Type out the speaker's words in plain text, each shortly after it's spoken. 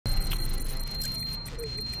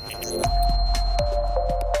My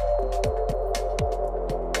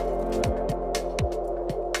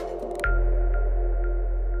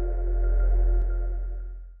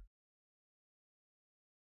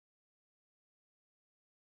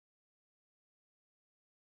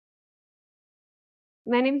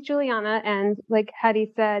name is Juliana, and like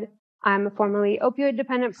Hattie said, I'm a formerly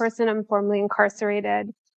opioid-dependent person. I'm formerly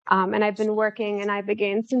incarcerated, and I've been working in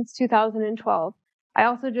Ibogaine since 2012. I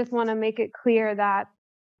also just want to make it clear that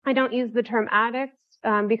I don't use the term addict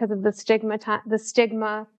because of the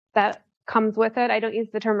stigma that comes with it. I don't use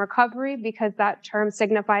the term recovery because that term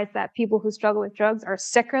signifies that people who struggle with drugs are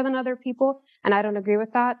sicker than other people, and I don't agree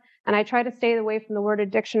with that. And I try to stay away from the word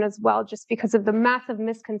addiction as well, just because of the massive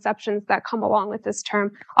misconceptions that come along with this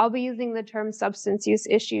term. I'll be using the term substance use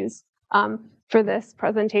issues for this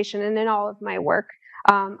presentation and in all of my work.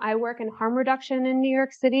 I work in harm reduction in New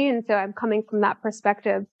York City, and so I'm coming from that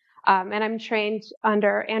perspective. And I'm trained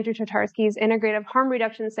under Andrew Tatarski's integrative harm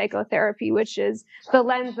reduction psychotherapy, which is the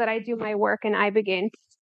lens that I do my work in Ibogaine.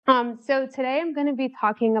 So today I'm going to be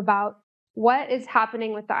talking about what is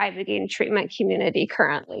happening with the Ibogaine treatment community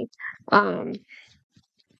currently.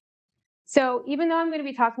 So even though I'm going to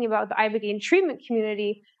be talking about the Ibogaine treatment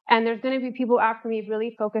community, and there's going to be people after me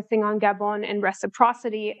really focusing on Gabon and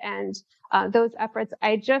reciprocity and those efforts,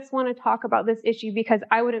 I just want to talk about this issue because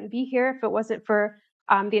I wouldn't be here if it wasn't for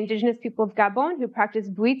the indigenous people of Gabon who practice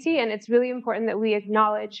Bwiti, and it's really important that we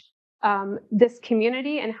acknowledge this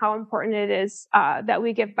community and how important it is that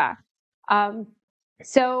we give back.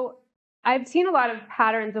 So I've seen a lot of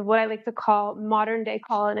patterns of what I like to call modern day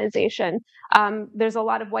colonization. There's a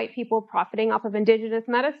lot of white people profiting off of indigenous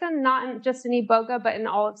medicine, not just in Iboga, but in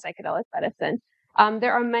all of psychedelic medicine.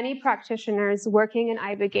 There are many practitioners working in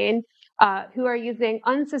Ibogaine who are using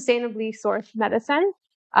unsustainably sourced medicine.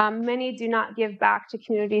 Many do not give back to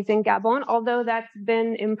communities in Gabon, although that's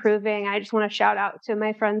been improving. I just want to shout out to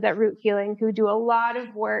my friends at Root Healing who do a lot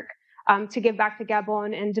of work to give back to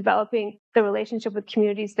Gabon and developing the relationship with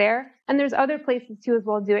communities there. And there's other places too as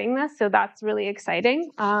well doing this, so that's really exciting.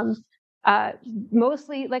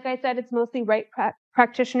 Mostly, like I said, it's mostly white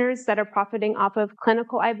practitioners that are profiting off of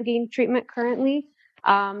clinical Ibogaine treatment currently.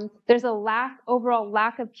 There's a overall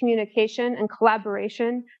lack of communication and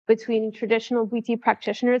collaboration between traditional Bwiti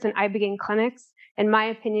practitioners and Ibogaine clinics. In my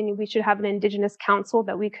opinion, we should have an indigenous council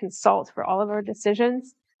that we consult for all of our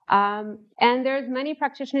decisions. And there's many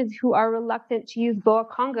practitioners who are reluctant to use Boa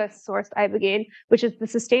Conga sourced Ibogaine, which is the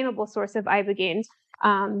sustainable source of Ibogaine.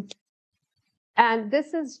 And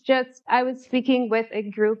this is just, I was speaking with a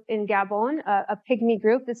group in Gabon, a Pygmy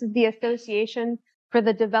group. This is the Association for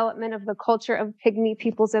the Development of the Culture of Pygmy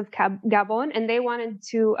Peoples of Gabon, and they wanted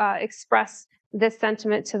to express this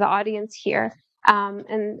sentiment to the audience here.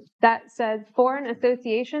 And that says, foreign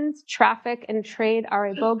associations traffic and trade our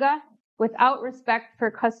Iboga without respect for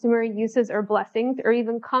customary uses or blessings, or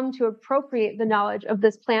even come to appropriate the knowledge of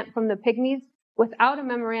this plant from the Pygmies without a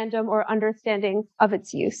memorandum or understanding of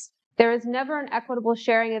its use. There is never an equitable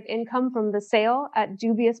sharing of income from the sale at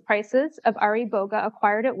dubious prices of our Iboga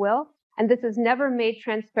acquired at will, and this is never made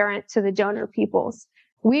transparent to the donor peoples.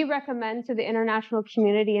 We recommend to the international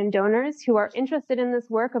community and donors who are interested in this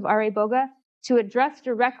work of our Iboga to address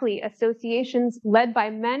directly associations led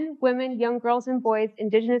by men, women, young girls and boys,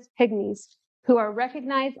 indigenous Pygmies, who are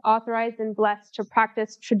recognized, authorized, and blessed to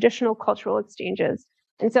practice traditional cultural exchanges.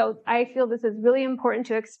 And so I feel this is really important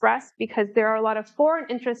to express because there are a lot of foreign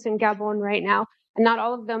interests in Gabon right now, and not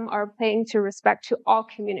all of them are paying to respect to all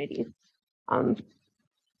communities.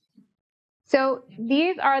 So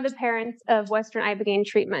these are the parents of Western Ibogaine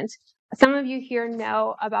treatment. Some of you here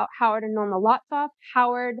know about Howard and Norma Lotsoff.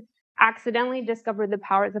 Howard accidentally discovered the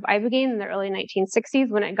powers of Ibogaine in the early 1960s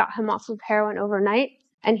when it got him off of heroin overnight.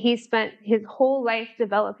 And he spent his whole life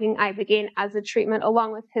developing Ibogaine as a treatment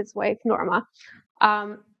along with his wife, Norma.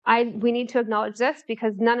 We need to acknowledge this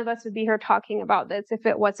because none of us would be here talking about this if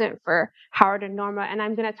it wasn't for Howard and Norma. And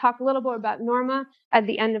I'm going to talk a little bit about Norma at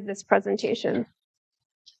the end of this presentation.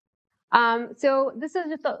 So this is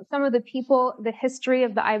just some of the people, the history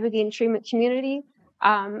of the Ibogaine treatment community.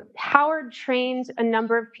 Howard trained a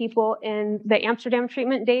number of people in the Amsterdam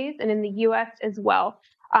treatment days and in the US as well.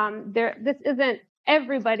 This isn't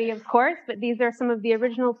everybody, of course, but these are some of the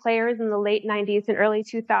original players in the late 90s and early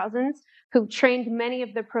 2000s who've trained many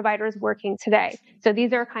of the providers working today. So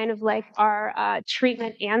these are kind of like our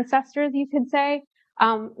treatment ancestors, you could say.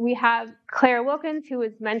 We have Claire Wilkins, who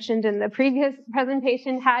was mentioned in the previous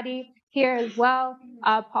presentation, Hattie here as well,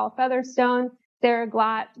 Paul Featherstone, Sarah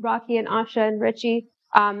Glatt, Rocky and Asha and Richie.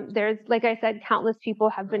 There's, like I said, countless people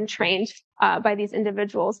have been trained by these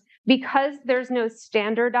individuals. Because there's no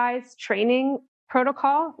standardized training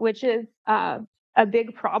protocol, which is a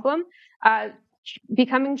big problem.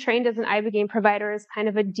 Becoming trained as an Ibogaine provider is kind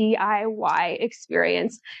of a DIY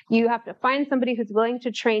experience. You have to find somebody who's willing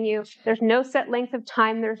to train you. There's no set length of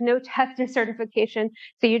time. There's no test or certification.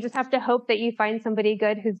 So you just have to hope that you find somebody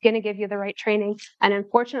good who's going to give you the right training. And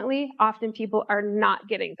unfortunately, often people are not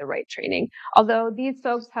getting the right training, although these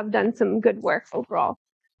folks have done some good work overall.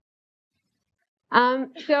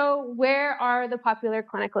 So where are the popular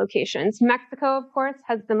clinic locations? Mexico, of course,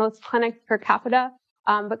 has the most clinics per capita,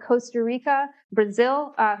 but Costa Rica,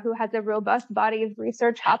 Brazil, who has a robust body of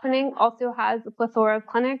research happening, also has a plethora of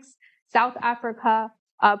clinics. South Africa,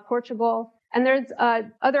 Portugal, and there's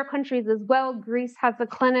other countries as well. Greece has a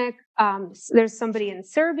clinic. There's somebody in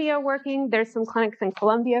Serbia working. There's some clinics in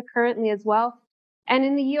Colombia currently as well. And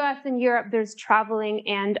in the US and Europe, there's traveling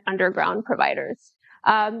and underground providers.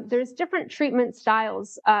 There's different treatment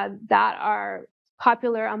styles that are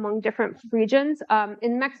popular among different regions.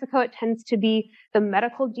 In Mexico, it tends to be the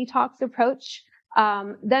medical detox approach.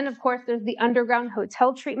 Then, of course, there's the underground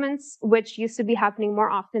hotel treatments, which used to be happening more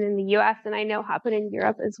often in the US, and I know happen in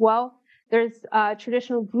Europe as well. There's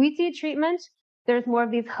traditional Bwiti treatment. There's more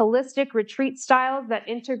of these holistic retreat styles that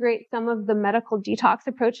integrate some of the medical detox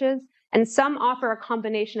approaches. And some offer a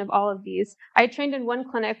combination of all of these. I trained in one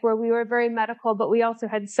clinic where we were very medical, but we also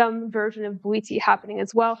had some version of Bwiti happening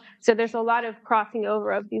as well. So there's a lot of crossing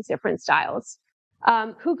over of these different styles.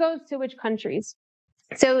 Who goes to which countries?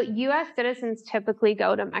 So US citizens typically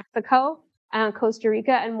go to Mexico, Costa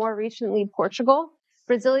Rica, and more recently Portugal.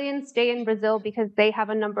 Brazilians stay in Brazil because they have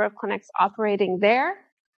a number of clinics operating there.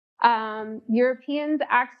 Europeans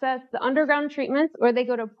access the underground treatments, or they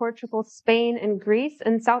go to Portugal, Spain, and Greece,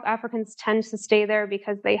 and South Africans tend to stay there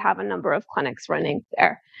because they have a number of clinics running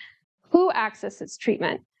there. Who accesses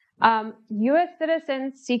treatment? US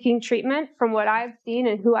citizens seeking treatment, from what I've seen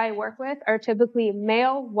and who I work with, are typically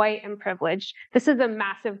male, white, and privileged. This is a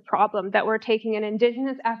massive problem that we're taking an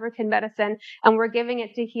indigenous African medicine and we're giving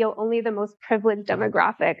it to heal only the most privileged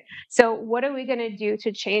demographic. So what are we going to do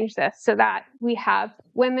to change this so that we have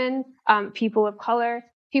women, people of color,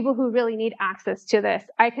 people who really need access to this?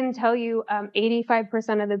 I can tell you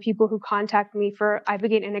 85% of the people who contact me for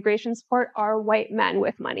Ibogaine integration support are white men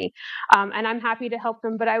with money. And I'm happy to help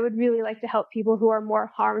them, but I would really like to help people who are more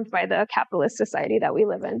harmed by the capitalist society that we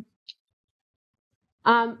live in.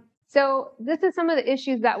 So this is some of the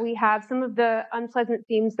issues that we have, some of the unpleasant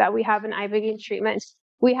themes that we have in Ibogaine treatment.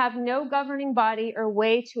 We have no governing body or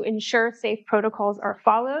way to ensure safe protocols are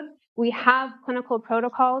followed. We have clinical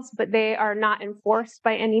protocols, but they are not enforced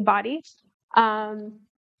by anybody.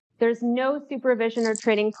 There's no supervision or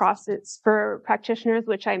training process for practitioners,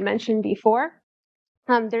 which I mentioned before.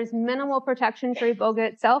 There's minimal protection for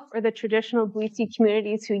Iboga itself or the traditional Bwiti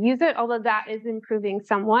communities who use it, although that is improving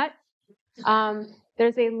somewhat.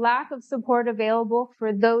 There's a lack of support available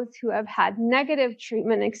for those who have had negative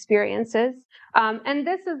treatment experiences. And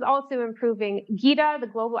this is also improving. GITA, the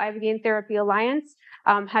Global Ibogaine Therapy Alliance,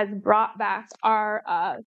 has brought back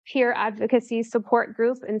our peer advocacy support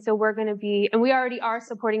group. And so we're going to be, and we already are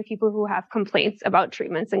supporting people who have complaints about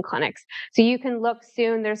treatments in clinics. So you can look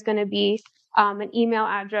soon, there's going to be an email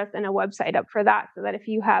address and a website up for that, so that if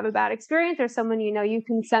you have a bad experience or someone you know, you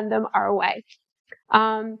can send them our way.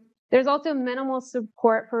 There's also minimal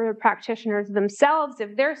support for practitioners themselves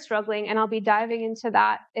if they're struggling, and I'll be diving into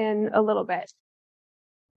that in a little bit.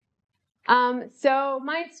 So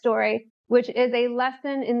my story, which is a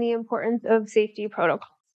lesson in the importance of safety protocols.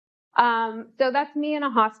 So that's me in a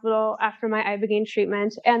hospital after my Ibogaine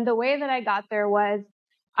treatment, and the way that I got there was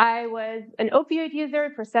I was an opioid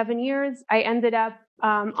user for 7 years. I ended up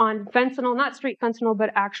on fentanyl, not street fentanyl,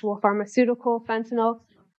 but actual pharmaceutical fentanyl.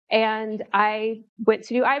 And I went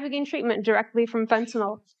to do Ibogaine treatment directly from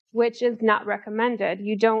fentanyl, which is not recommended.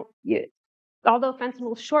 Although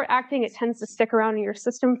fentanyl is short acting, it tends to stick around in your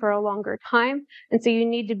system for a longer time. And so you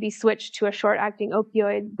need to be switched to a short acting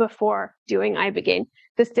opioid before doing Ibogaine.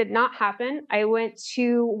 This did not happen. I went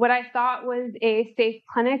to what I thought was a safe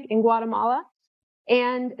clinic in Guatemala.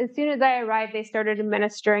 And as soon as I arrived, they started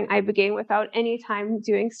administering Ibogaine without any time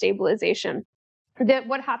doing stabilization.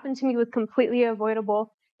 What happened to me was completely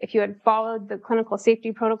avoidable if you had followed the clinical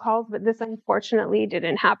safety protocols, but this unfortunately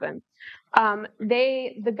didn't happen.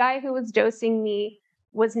 The guy who was dosing me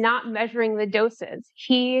was not measuring the doses.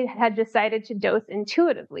 He had decided to dose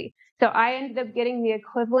intuitively. So I ended up getting the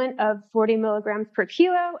equivalent of 40 milligrams per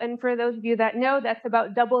kilo. And for those of you that know, that's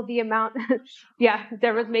about double the amount. Yeah,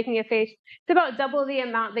 Deborah's making a face. It's about double the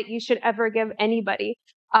amount that you should ever give anybody.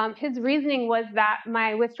 His reasoning was that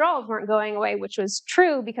my withdrawals weren't going away, which was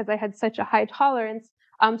true because I had such a high tolerance.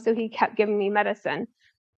 So he kept giving me medicine.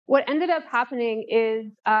 What ended up happening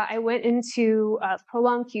is I went into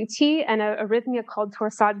prolonged QT and a arrhythmia called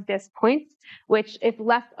torsades des pointes, which, if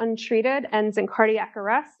left untreated, ends in cardiac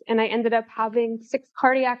arrest. And I ended up having 6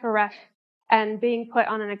 cardiac arrests and being put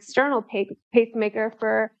on an external pacemaker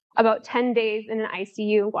for about 10 days in an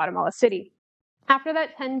ICU in Guatemala City. After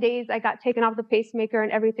that 10 days, I got taken off the pacemaker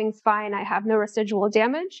and everything's fine. I have no residual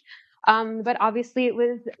damage. But obviously it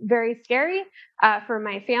was very scary for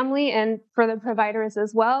my family and for the providers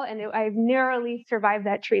as well. And I've narrowly survived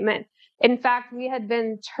that treatment. In fact, we had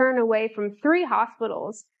been turned away from 3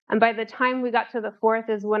 hospitals. And by the time we got to the 4th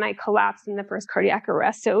is when I collapsed in the first cardiac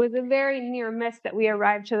arrest. So it was a very near miss that we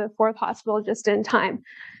arrived to the 4th hospital just in time.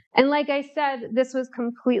 And like I said, this was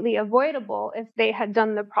completely avoidable if they had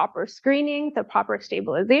done the proper screening, the proper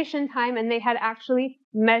stabilization time, and they had actually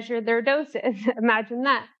measured their doses. Imagine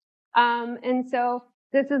that. And so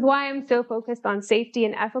this is why I'm so focused on safety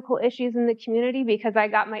and ethical issues in the community, because I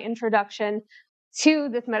got my introduction to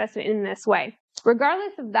this medicine in this way.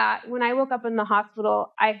 Regardless of that, when I woke up in the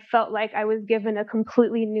hospital, I felt like I was given a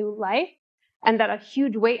completely new life and that a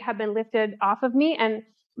huge weight had been lifted off of me. And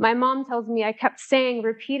my mom tells me I kept saying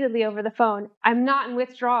repeatedly over the phone, I'm not in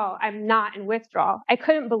withdrawal. I'm not in withdrawal. I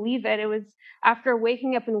couldn't believe it. It was after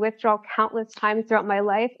waking up in withdrawal countless times throughout my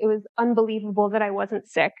life, it was unbelievable that I wasn't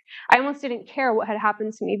sick. I almost didn't care what had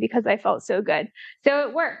happened to me because I felt so good. So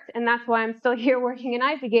it worked. And that's why I'm still here working in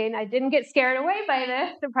Ibogaine. I didn't get scared away by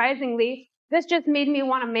this, surprisingly. This just made me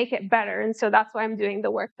want to make it better. And so that's why I'm doing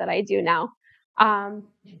the work that I do now.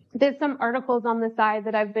 There's some articles on the side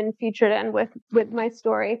that I've been featured in with my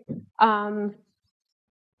story. And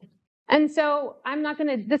so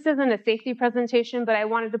this isn't a safety presentation, but I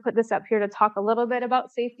wanted to put this up here to talk a little bit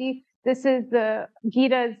about safety. This is the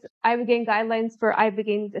GIDA's Ibogaine guidelines for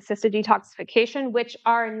Ibogaine assisted detoxification, which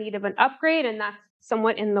are in need of an upgrade, and that's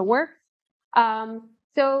somewhat in the works.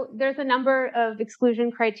 So there's a number of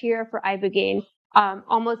exclusion criteria for Ibogaine.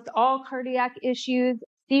 Almost all cardiac issues,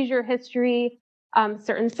 seizure history,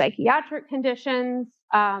 certain psychiatric conditions,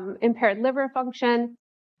 impaired liver function.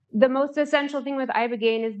 The most essential thing with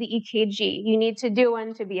Ibogaine is the EKG. You need to do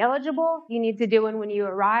one to be eligible. You need to do one when you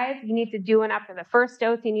arrive. You need to do one after the first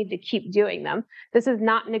dose. You need to keep doing them. This is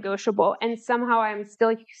not negotiable. And somehow I'm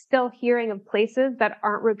still hearing of places that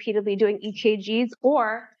aren't repeatedly doing EKGs,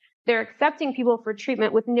 or they're accepting people for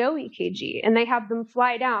treatment with no EKG, and they have them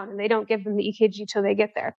fly down and they don't give them the EKG till they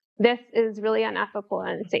get there. This is really unethical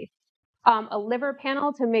and unsafe. A liver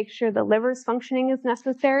panel to make sure the liver's functioning is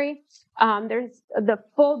necessary. There's the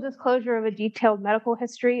full disclosure of a detailed medical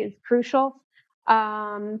history is crucial.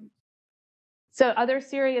 So other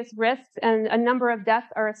serious risks and a number of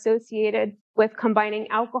deaths are associated with combining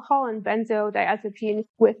alcohol and benzodiazepine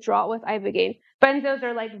withdrawal with Ibogaine. Benzos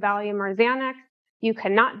are like Valium or Xanax. You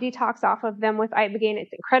cannot detox off of them with Ibogaine.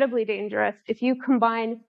 It's incredibly dangerous. If you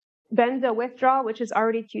combine benzo withdrawal, which is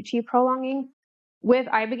already QT prolonging, with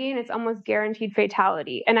Ibogaine, it's almost guaranteed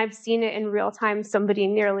fatality. And I've seen it in real time. Somebody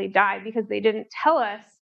nearly died because they didn't tell us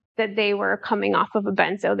that they were coming off of a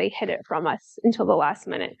benzo. They hid it from us until the last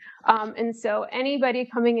minute. And so anybody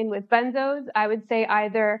coming in with benzos, I would say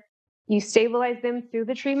either you stabilize them through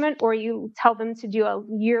the treatment or you tell them to do a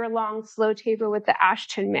year-long slow taper with the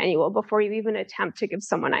Ashton manual before you even attempt to give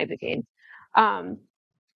someone Ibogaine.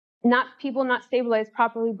 People not stabilized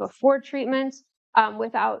properly before treatment,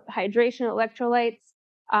 without hydration, electrolytes,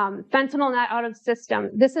 fentanyl not out of system.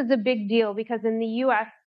 This is a big deal because in the US,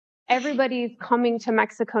 everybody's coming to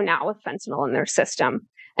Mexico now with fentanyl in their system.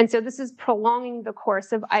 And so this is prolonging the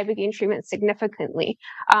course of Ibogaine treatment significantly.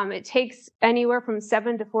 It takes anywhere from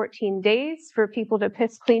 7 to 14 days for people to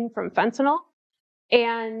piss clean from fentanyl.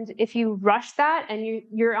 And if you rush that and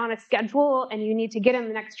you're on a schedule and you need to get in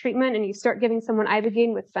the next treatment and you start giving someone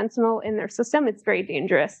Ibogaine with fentanyl in their system, it's very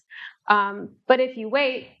dangerous. But if you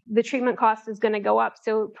wait, the treatment cost is going to go up.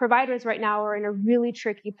 So providers right now are in a really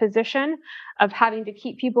tricky position of having to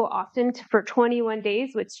keep people often for 21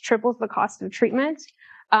 days, which triples the cost of treatment,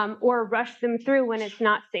 or rush them through when it's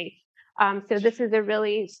not safe. So this is a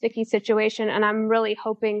really sticky situation, and I'm really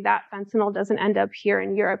hoping that fentanyl doesn't end up here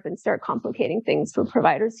in Europe and start complicating things for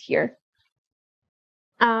providers here.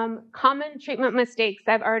 Common treatment mistakes.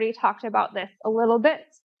 I've already talked about this a little bit.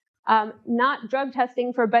 Not drug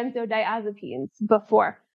testing for benzodiazepines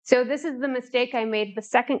before. So this is the mistake I made the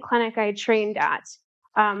second clinic I trained at.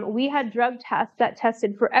 We had drug tests that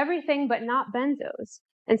tested for everything but not benzos.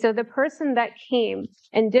 And so the person that came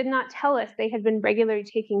and did not tell us they had been regularly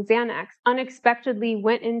taking Xanax unexpectedly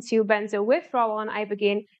went into benzo withdrawal on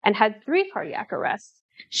Ibogaine and had 3 cardiac arrests.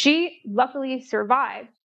 She luckily survived,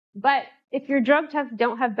 but if your drug tests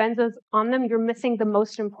don't have benzos on them, you're missing the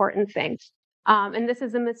most important thing. And this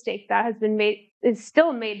is a mistake that has been made, is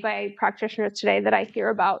still made by practitioners today that I hear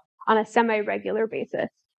about on a semi-regular basis.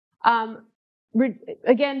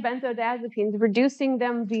 Again, benzodiazepines, reducing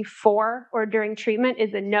them before or during treatment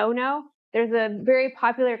is a no-no. There's a very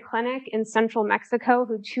popular clinic in central Mexico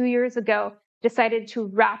who 2 years ago decided to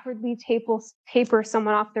rapidly taper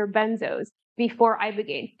someone off their benzos before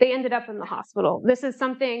Ibogaine. They ended up in the hospital. This is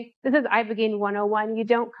Ibogaine 101. You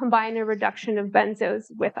don't combine a reduction of benzos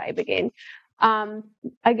with Ibogaine.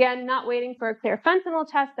 Again, not waiting for a clear fentanyl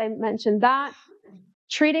test. I mentioned that.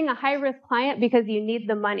 Treating a high-risk client because you need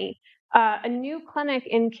the money. A new clinic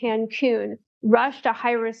in Cancun rushed a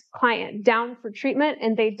high-risk client down for treatment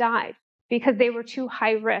and they died because they were too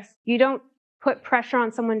high risk. You don't put pressure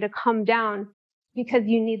on someone to come down because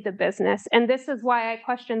you need the business. And this is why I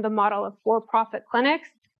question the model of for-profit clinics.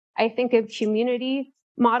 I think a community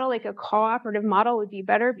model, like a cooperative model, would be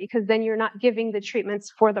better because then you're not giving the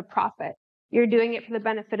treatments for the profit. You're doing it for the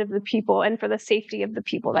benefit of the people and for the safety of the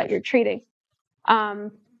people that you're treating.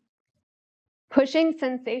 Pushing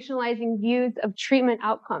sensationalizing views of treatment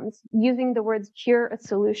outcomes, using the words cure a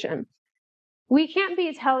solution. We can't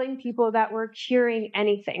be telling people that we're curing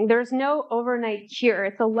anything. There's no overnight cure.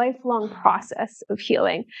 It's a lifelong process of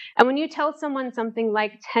healing. And when you tell someone something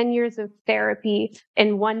like 10 years of therapy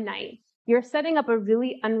in one night, you're setting up a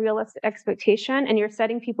really unrealistic expectation and you're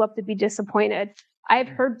setting people up to be disappointed. I've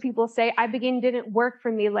heard people say, Ibogaine didn't work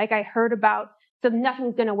for me like I heard about, so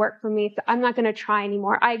nothing's going to work for me, so I'm not going to try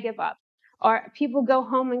anymore. I give up. Or people go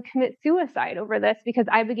home and commit suicide over this because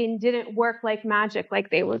Ibogaine didn't work like magic, like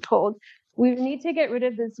they were told. We need to get rid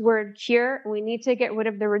of this word cure. And we need to get rid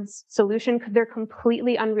of the word solution because they're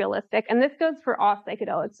completely unrealistic. And this goes for all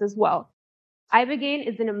psychedelics as well. Ibogaine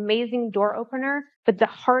is an amazing door opener, but the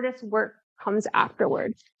hardest work comes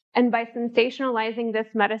afterward. And by sensationalizing this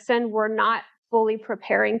medicine, we're not fully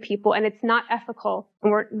preparing people, and it's not ethical.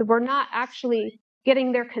 And we're not actually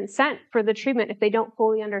getting their consent for the treatment if they don't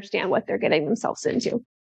fully understand what they're getting themselves into.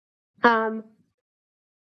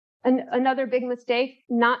 Another big mistake,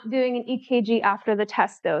 not doing an EKG after the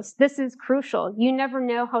test dose. This is crucial. You never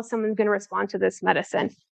know how someone's going to respond to this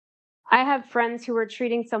medicine. I have friends who were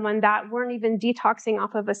treating someone that weren't even detoxing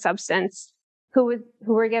off of a substance, who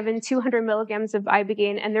were given 200 milligrams of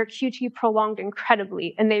Ibogaine, and their QT prolonged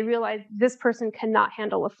incredibly. And they realized this person cannot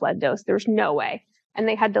handle a flood dose. There's no way. And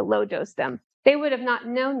they had to low dose them. They would have not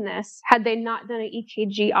known this had they not done an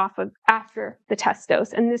EKG after the test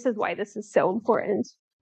dose. And this is why this is so important.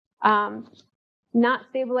 Not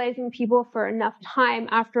stabilizing people for enough time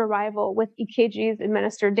after arrival with EKGs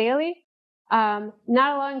administered daily. Not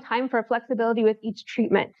allowing time for flexibility with each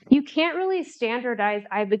treatment. You can't really standardize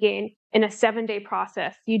Ibogaine in a 7-day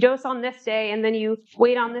process. You dose on this day and then you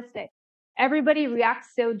wait on this day. Everybody reacts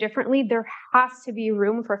so differently. There has to be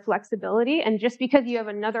room for flexibility. And just because you have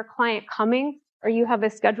another client coming or you have a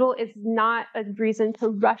schedule is not a reason to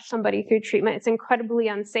rush somebody through treatment. It's incredibly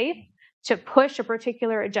unsafe to push a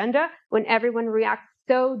particular agenda when everyone reacts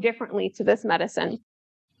so differently to this medicine.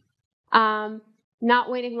 Not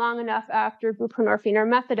waiting long enough after buprenorphine or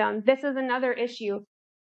methadone. This is another issue.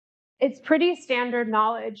 It's pretty standard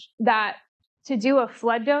knowledge that to do a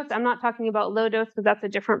flood dose, I'm not talking about low dose because that's a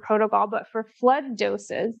different protocol, but for flood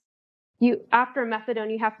doses, after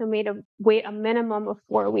methadone, you have to wait a minimum of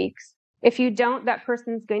 4 weeks. If you don't, that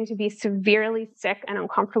person's going to be severely sick and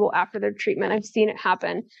uncomfortable after their treatment. I've seen it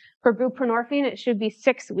happen. For buprenorphine, it should be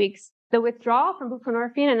 6 weeks. The withdrawal from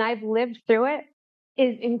buprenorphine, and I've lived through it,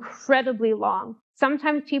 is incredibly long.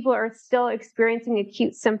 Sometimes people are still experiencing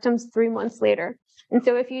acute symptoms 3 months later. And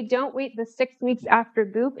so if you don't wait the 6 weeks after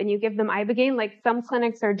bup and you give them Ibogaine, like some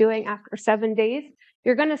clinics are doing after 7 days,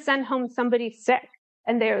 you're going to send home somebody sick.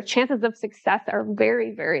 And their chances of success are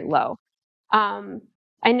very, very low.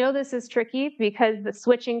 I know this is tricky because the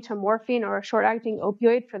switching to morphine or a short-acting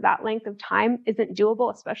opioid for that length of time isn't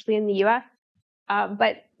doable, especially in the US.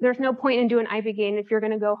 But there's no point in doing Ibogaine if you're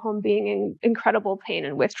going to go home being in incredible pain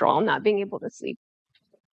and withdrawal and not being able to sleep.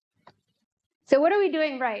 So what are we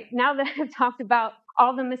doing right? Now that I've talked about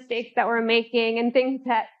all the mistakes that we're making and things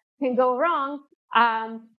that can go wrong,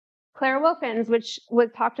 Claire Wilkins, which was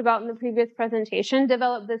talked about in the previous presentation,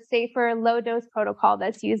 developed the safer low-dose protocol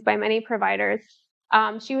that's used by many providers.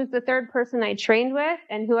 She was the third person I trained with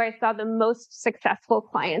and who I saw the most successful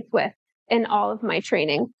clients with in all of my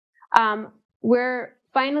training. We're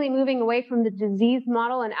finally moving away from the disease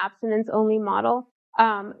model and abstinence-only model.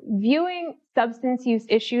 Viewing substance use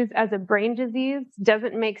issues as a brain disease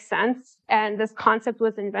doesn't make sense, and this concept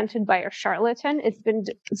was invented by a charlatan. It's been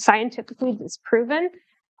scientifically disproven.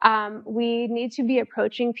 We need to be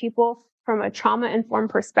approaching people from a trauma-informed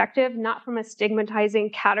perspective, not from a stigmatizing,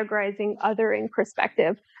 categorizing, othering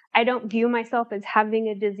perspective. I don't view myself as having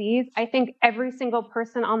a disease. I think every single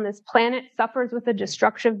person on this planet suffers with a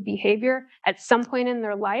destructive behavior at some point in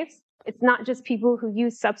their lives. It's not just people who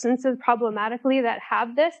use substances problematically that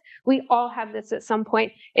have this. We all have this at some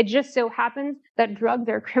point. It just so happens that drugs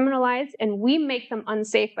are criminalized and we make them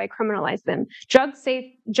unsafe by criminalizing them.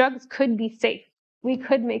 Drugs could be safe. We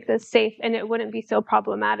could make this safe and it wouldn't be so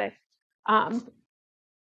problematic.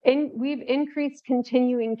 We've increased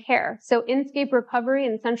continuing care. So Inscape Recovery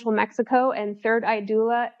in central Mexico and Third Eye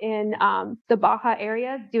Doula in the Baja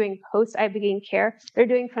area doing post-Ibogaine care. They're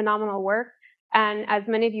doing phenomenal work. And as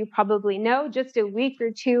many of you probably know, just a week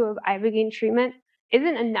or two of Ibogaine treatment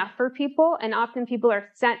isn't enough for people. And often people are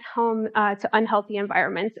sent home to unhealthy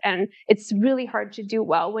environments. And it's really hard to do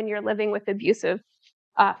well when you're living with abusive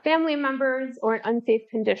family members or in unsafe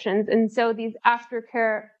conditions. And so these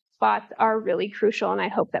aftercare spots are really crucial, and I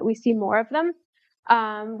hope that we see more of them.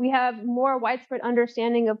 We have more widespread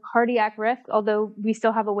understanding of cardiac risk, although we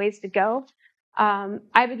still have a ways to go.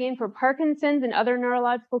 Ibogaine for Parkinson's and other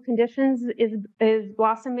neurological conditions is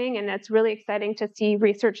blossoming, and it's really exciting to see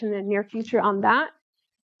research in the near future on that.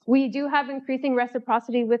 We do have increasing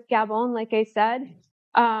reciprocity with Gabon, like I said,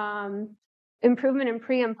 improvement in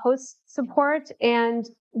pre and post support, and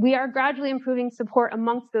we are gradually improving support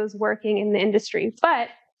amongst those working in the industry. But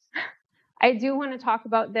I do want to talk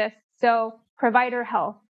about this. So provider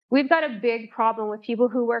health. We've got a big problem with people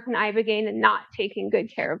who work in Ibogaine and not taking good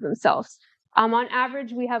care of themselves. On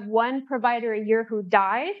average, we have one provider a year who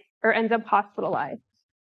dies or ends up hospitalized.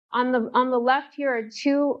 On the left here are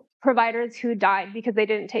two providers who died because they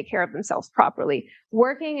didn't take care of themselves properly.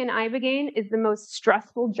 Working in Ibogaine is the most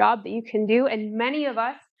stressful job that you can do, and many of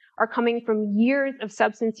us are coming from years of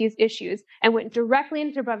substance use issues and went directly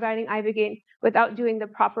into providing Ibogaine without doing the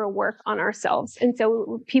proper work on ourselves. And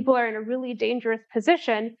so people are in a really dangerous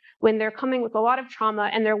position when they're coming with a lot of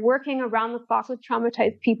trauma and they're working around the clock with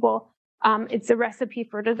traumatized people. It's a recipe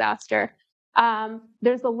for disaster.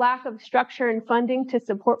 There's a lack of structure and funding to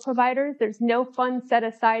support providers. There's no funds set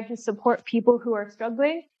aside to support people who are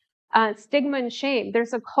struggling. Stigma and shame.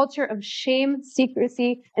 There's a culture of shame,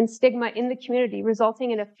 secrecy, and stigma in the community,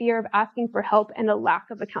 resulting in a fear of asking for help and a lack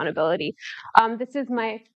of accountability. This is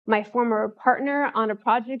my former partner on a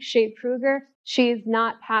project, Shay Kruger. She's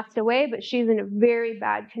not passed away, but she's in a very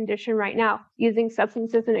bad condition right now, using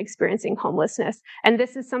substances and experiencing homelessness. And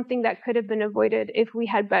this is something that could have been avoided if we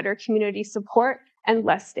had better community support and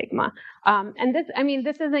less stigma. And this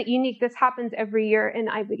isn't unique. This happens every year in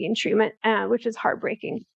Ibogaine treatment, which is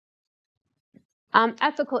heartbreaking.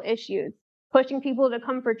 Ethical issues, pushing people to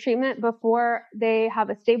come for treatment before they have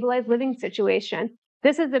a stabilized living situation.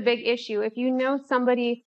 This is a big issue. If you know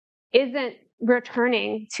somebody isn't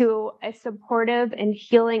returning to a supportive and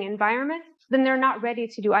healing environment, then they're not ready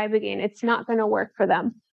to do Ibogaine. It's not going to work for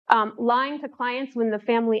them. Lying to clients when the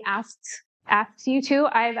family asks you to.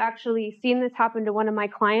 I've actually seen this happen to one of my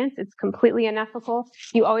clients. It's completely unethical.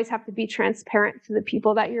 You always have to be transparent to the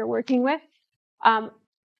people that you're working with.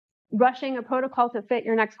 Rushing a protocol to fit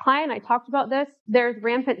your next client. I talked about this. There's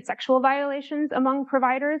rampant sexual violations among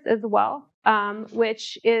providers as well,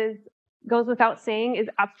 which goes without saying is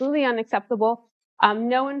absolutely unacceptable.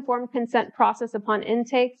 No informed consent process upon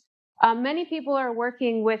intake. Many people are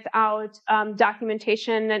working without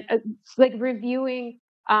documentation and like reviewing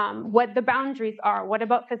what the boundaries are. What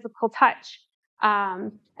about physical touch?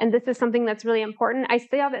 And this is something that's really important. I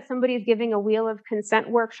saw that somebody is giving a wheel of consent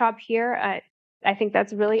workshop here. I think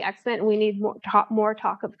that's really excellent. We need more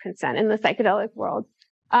talk of consent in the psychedelic world.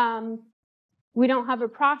 We don't have a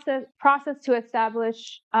process to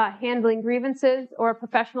establish handling grievances or a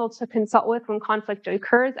professional to consult with when conflict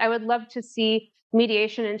occurs. I would love to see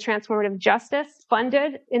mediation and transformative justice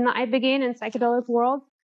funded in the Ibogaine and psychedelic world.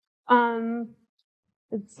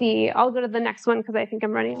 Let's see, I'll go to the next one because I think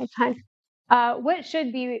I'm running out of time. What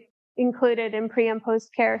should be included in pre and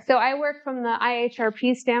post care? So I work from the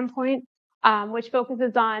IHRP standpoint, which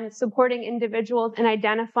focuses on supporting individuals and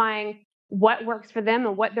identifying what works for them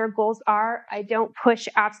and what their goals are. I don't push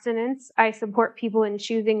abstinence. I support people in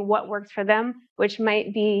choosing what works for them, which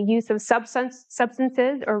might be use of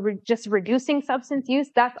substances or just reducing substance use.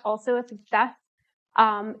 That's also a success.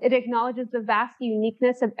 It acknowledges the vast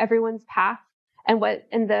uniqueness of everyone's path and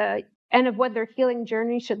of what their healing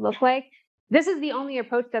journey should look like. This is the only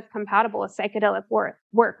approach that's compatible with psychedelic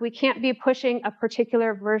work. We can't be pushing a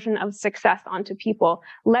particular version of success onto people.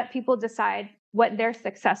 Let people decide what their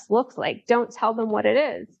success looks like. Don't tell them what it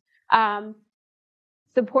is.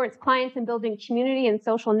 Supports clients in building community and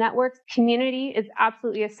social networks. Community is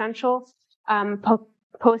absolutely essential.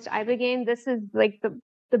 post-Ibogaine, this is like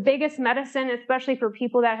the biggest medicine, especially for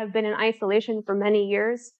people that have been in isolation for many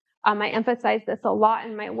years. I emphasize this a lot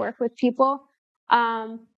in my work with people.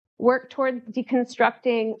 Work towards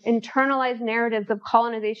deconstructing internalized narratives of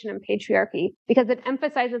colonization and patriarchy, because it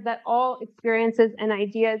emphasizes that all experiences and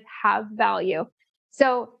ideas have value.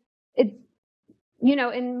 So it's,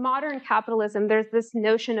 in modern capitalism, there's this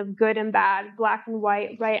notion of good and bad, black and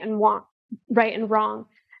white, right and wrong.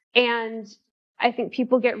 And I think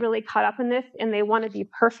people get really caught up in this and they want to be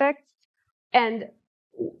perfect. And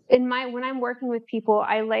when I'm working with people,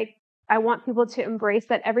 I want people to embrace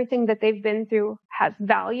that everything that they've been through has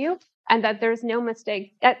value and that there's no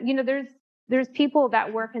mistake. There's people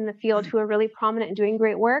that work in the field who are really prominent and doing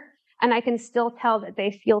great work, and I can still tell that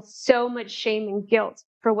they feel so much shame and guilt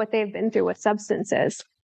for what they've been through with substances.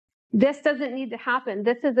 This doesn't need to happen.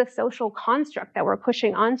 This is a social construct that we're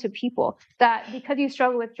pushing onto people, that because you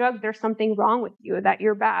struggle with drugs, there's something wrong with you, that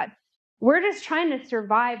you're bad. We're just trying to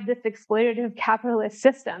survive this exploitative capitalist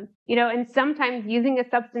system, and sometimes using a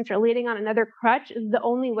substance or leaning on another crutch is the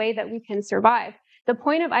only way that we can survive. The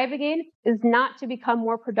point of Ibogaine is not to become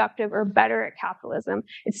more productive or better at capitalism.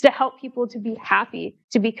 It's to help people to be happy,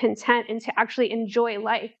 to be content, and to actually enjoy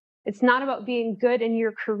life. It's not about being good in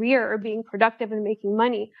your career or being productive and making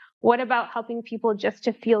money. What about helping people just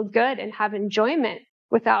to feel good and have enjoyment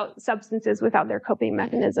without substances, without their coping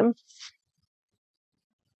mechanism?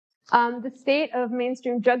 The state of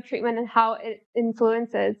mainstream drug treatment and how it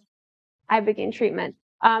influences Ibogaine treatment.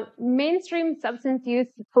 Mainstream substance use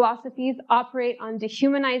philosophies operate on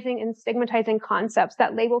dehumanizing and stigmatizing concepts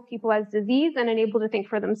that label people as disease and unable to think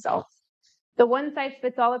for themselves. The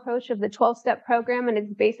one-size-fits-all approach of the 12-step program and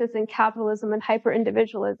its basis in capitalism and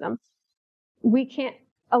hyper-individualism.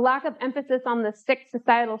 A lack of emphasis on the 6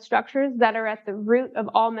 societal structures that are at the root of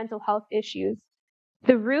all mental health issues.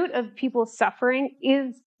 The root of people's suffering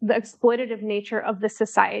is the exploitative nature of the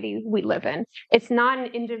society we live in. It's not an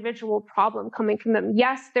individual problem coming from them.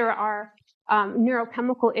 Yes, there are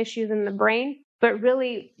neurochemical issues in the brain, but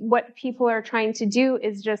really what people are trying to do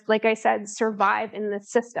is just, like I said, survive in this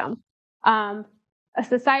system. A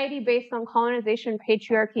society based on colonization,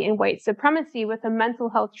 patriarchy, and white supremacy with a mental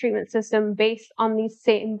health treatment system based on these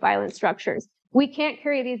same violent structures. We can't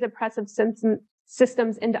carry these oppressive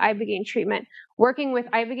systems into Ibogaine treatment. Working with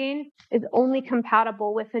Ibogaine is only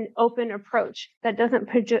compatible with an open approach that doesn't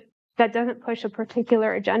push a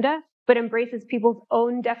particular agenda, but embraces people's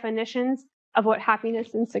own definitions of what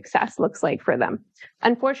happiness and success looks like for them.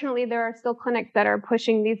 Unfortunately, there are still clinics that are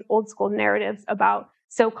pushing these old school narratives about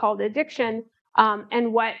so-called addiction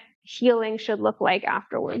and what healing should look like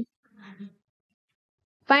afterward.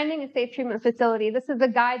 Finding a safe treatment facility. This is a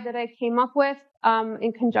guide that I came up with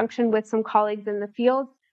in conjunction with some colleagues in the field.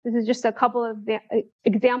 This is just a couple of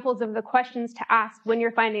examples of the questions to ask when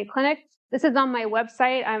you're finding a clinic. This is on my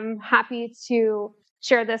website. I'm happy to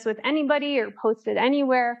share this with anybody or post it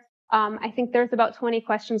anywhere. I think there's about 20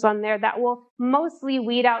 questions on there that will mostly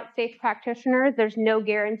weed out safe practitioners. There's no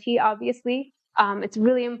guarantee, obviously. It's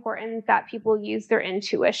really important that people use their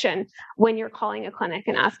intuition when you're calling a clinic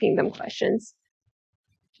and asking them questions.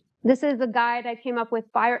 This is a guide I came up with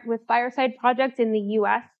Fireside Project in the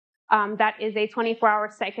US. That is a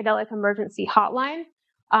 24-hour psychedelic emergency hotline.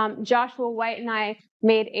 Joshua White and I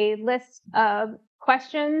made a list of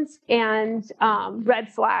questions and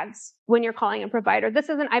red flags when you're calling a provider. This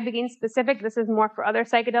isn't Ibogaine specific. This is more for other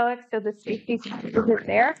psychedelics, so the safety isn't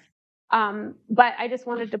there. But I just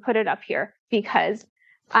wanted to put it up here because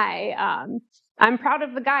I'm proud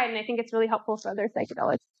of the guide, and I think it's really helpful for other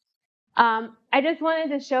psychedelics. I just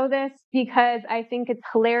wanted to show this because I think it's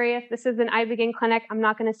hilarious. This is an Ibogaine clinic. I'm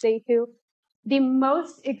not going to say who. The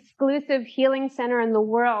most exclusive healing center in the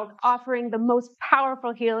world, offering the most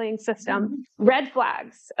powerful healing system. Red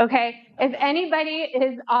flags, okay? If anybody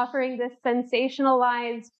is offering this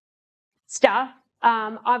sensationalized stuff,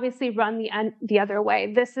 obviously run the other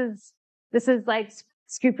way. This is like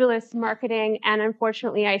scrupulous marketing, and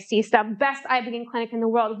unfortunately I see stuff. Best Ibogaine clinic in the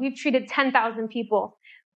world. We've treated 10,000 people.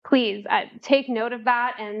 Please take note of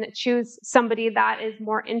that and choose somebody that is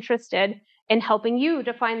more interested in helping you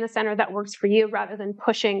to find the center that works for you rather than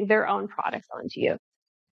pushing their own products onto you.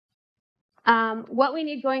 What we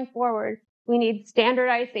need going forward, we need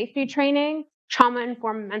standardized safety training,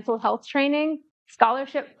 trauma-informed mental health training,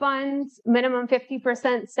 scholarship funds, minimum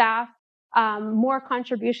 50% staff, more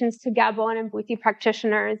contributions to Gabon and Bouti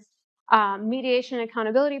practitioners, mediation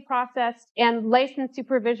accountability process, and licensed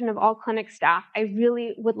supervision of all clinic staff. I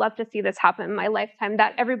really would love to see this happen in my lifetime,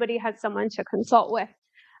 that everybody has someone to consult with.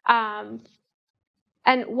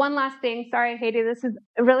 And one last thing, sorry, Heidi, this is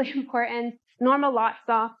really important. Norma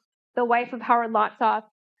Lotsaw the wife of Howard Lotsoff.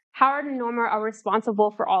 Howard and Norma are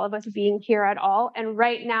responsible for all of us being here at all. And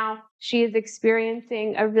right now, she is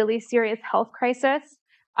experiencing a really serious health crisis.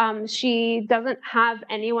 She doesn't have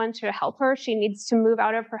anyone to help her. She needs to move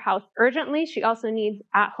out of her house urgently. She also needs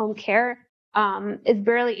at-home care. Is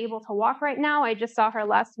barely able to walk right now. I just saw her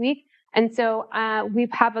last week. And so we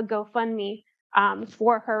have a GoFundMe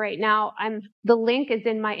for her right now. The link is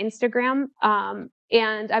in my Instagram.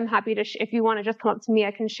 And I'm happy to, if you want to just come up to me,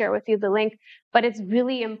 I can share with you the link. But it's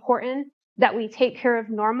really important that we take care of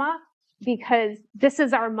Norma, because this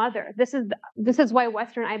is our mother. This is why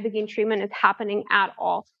Western Ibogaine treatment is happening at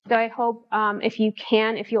all. So I hope if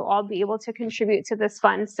you'll all be able to contribute to this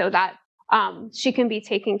fund so that she can be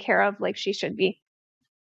taken care of like she should be.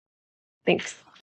 Thanks.